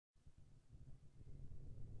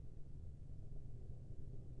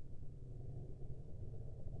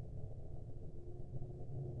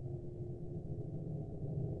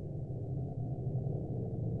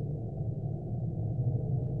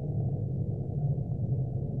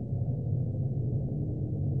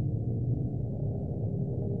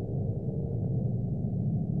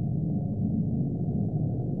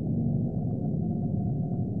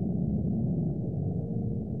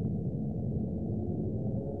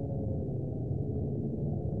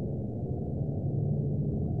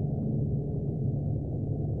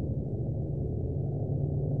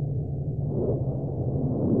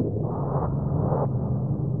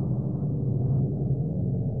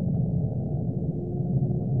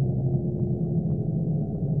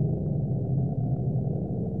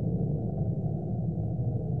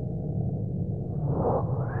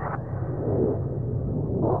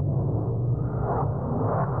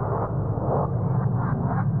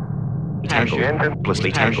tangled,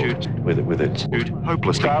 hopelessly tangled, with it,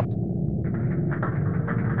 hopelessly.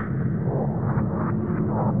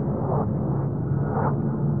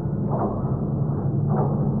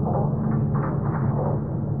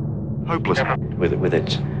 Hopeless, with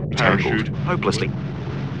it, tangled, hopelessly.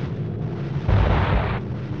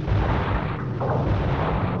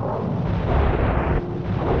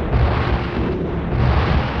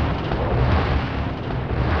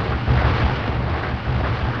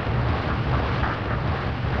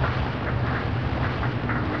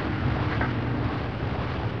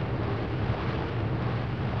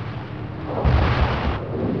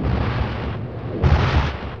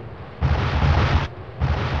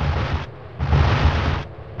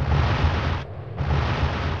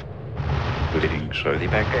 Slowly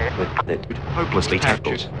back with it, hopelessly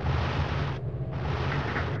tangled.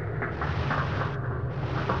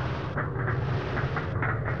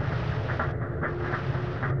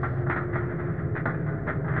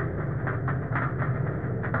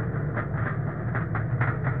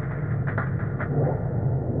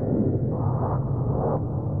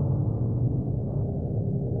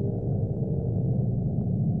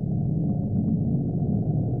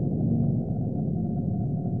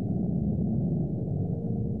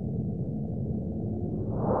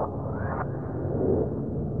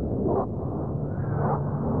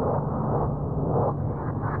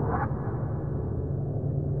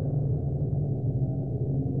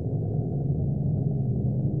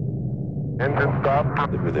 Engine stop.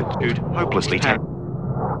 With it, dude, hopelessly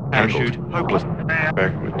tangled, hopeless.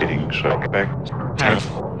 Backward, getting shot back. Hopeless.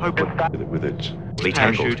 With it,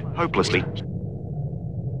 tangled, hopelessly.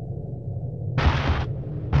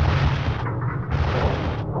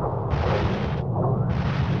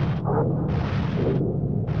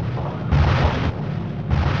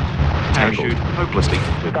 Tangled, hopelessly.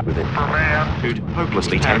 With it, dude,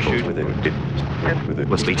 hopelessly tangled. With it,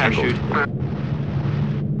 hopelessly tangled.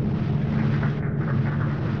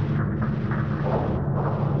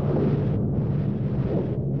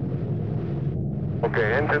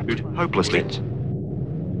 Okay, engine. Hopelessly. It's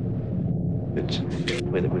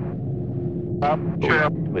with it, Stop.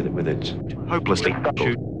 with it, hopelessly.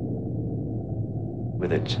 Shoot.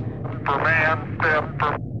 With it,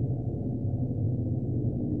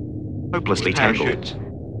 hopelessly tangled.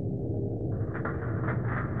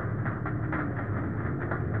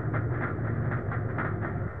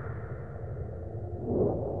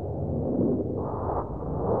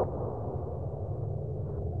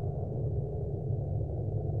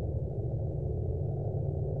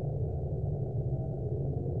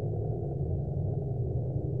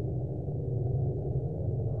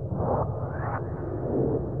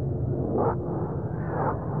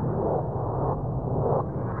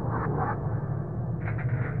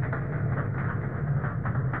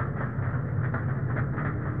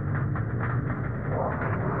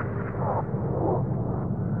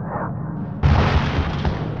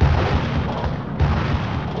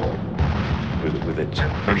 With it,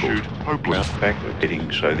 tangled, hopeless, backward,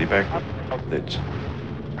 getting slowly backward. With it.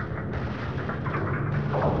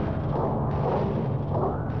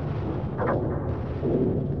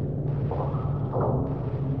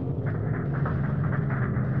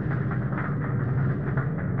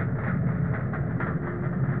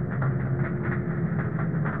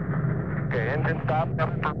 Okay, engine stop.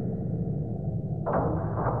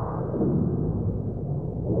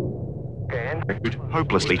 Okay, engine.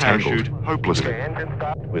 Hopelessly tangled, hopelessly. Okay, engine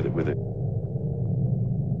stop. With it.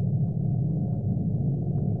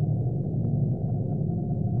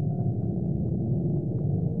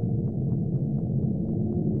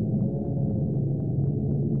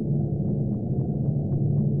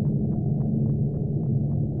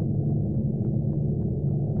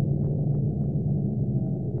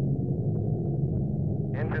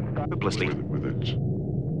 Engine stop. Hopelessly. With it.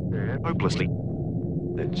 Okay, Hopelessly.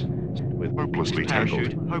 It. With hopelessly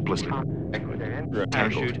tangled, hopelessly. Backward.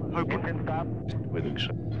 Tangled, hopeless. engine stop. With it.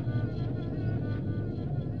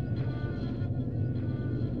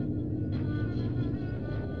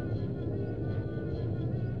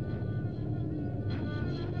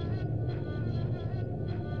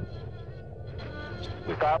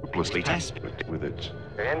 Stop. Hopelessly tangled. With it.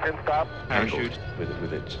 Okay, engine stop. Tangled.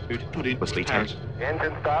 With it. Hopelessly tangled.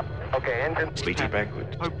 Engine stop. Okay, engine. Hopelessly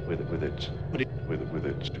backward. With it. With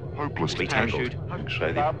it. Hopelessly tangled.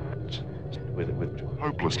 Slowly. Stop. With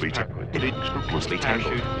hopelessly tangled. Hopelessly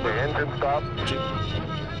tangled. Okay, engine stop.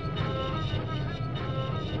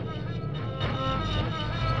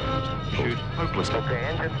 parachute, hopelessly. Okay,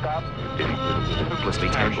 engine stop. Hitting with it, hopelessly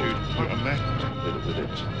tangled. On left. With it,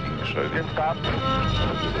 being slowly. Engine stop. With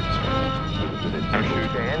it, parachute.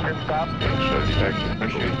 Okay, engine stop. Being slowly back.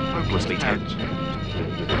 Parachute, hopelessly tangled.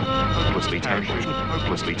 With it, hopelessly tangled.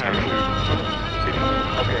 Hopelessly tangled. Hitting,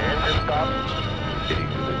 Okay, engine stop. hitting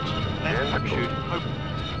with it. Parachute,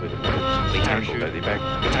 with it, tangled. Slowly back.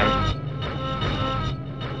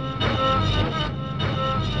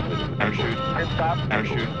 Parachute, Engine stop.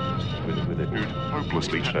 parachute. With it,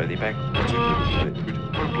 hopelessly slowly back. With it,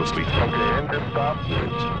 hopelessly Okay, engine stop. with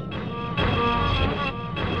it.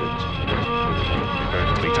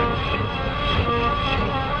 Hopelessly tangled.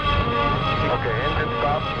 Okay, engine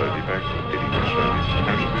stop. Slowly back. Hitting slowly.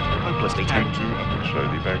 Parachute, hopelessly tangled.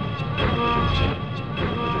 Slowly back.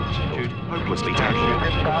 With it, hopelessly tangled.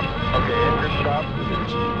 Engine stop. Okay, engine stop. With it,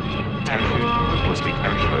 parachute, hopelessly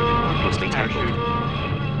tangled. Hopelessly tangled.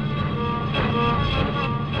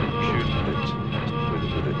 Shoot with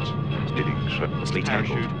it, hitting hopelessly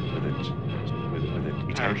tangled. With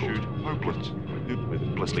it, tangled.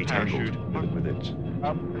 Hopelessly tangled. With it,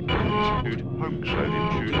 Up. shoot, slowly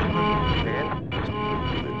shoot. Okay,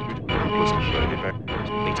 With it, hopelessly slowly back.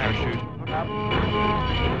 Tangled. up.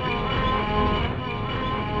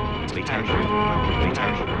 Hopelessly tangled. Hopelessly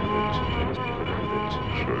tangled. With it,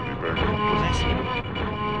 slowly back. Hopelessly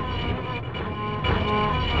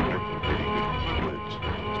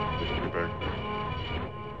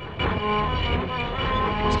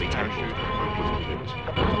hopelessly tangled,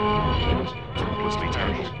 hopelessly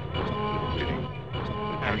tangled, hitting,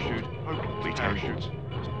 parachute, hopelessly tangled,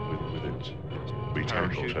 with it, be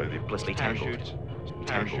tangled, hopelessly tangled,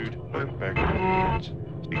 parachute, back, with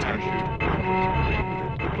it, be tangled,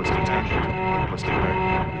 hopelessly tangled, hopelessly back,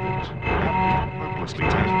 with it, hopelessly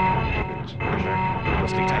tangled, with it, back,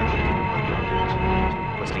 hopelessly tangled,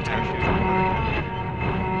 hopelessly tangled,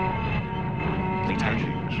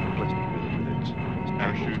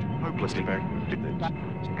 parachute, hopelessly back, with it,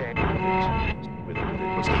 Okay. with it,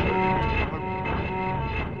 was slowly,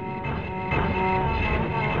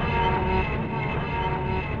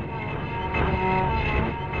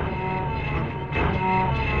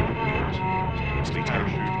 hopelessly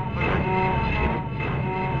parachute,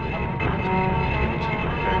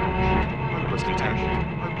 hopelessly parachute,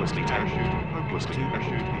 hopelessly parachute, hopelessly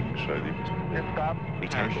parachute, slowly, Engine stop. be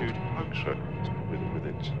parachute,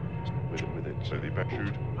 with it, slowly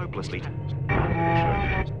parachute, hopelessly,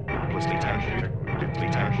 hopelessly parachute, hopelessly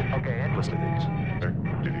parachute, Okay, engine. hopelessly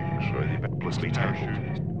slowly back, hopelessly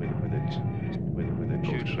parachute, with it,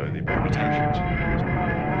 shoot slowly back,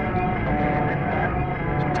 parachute,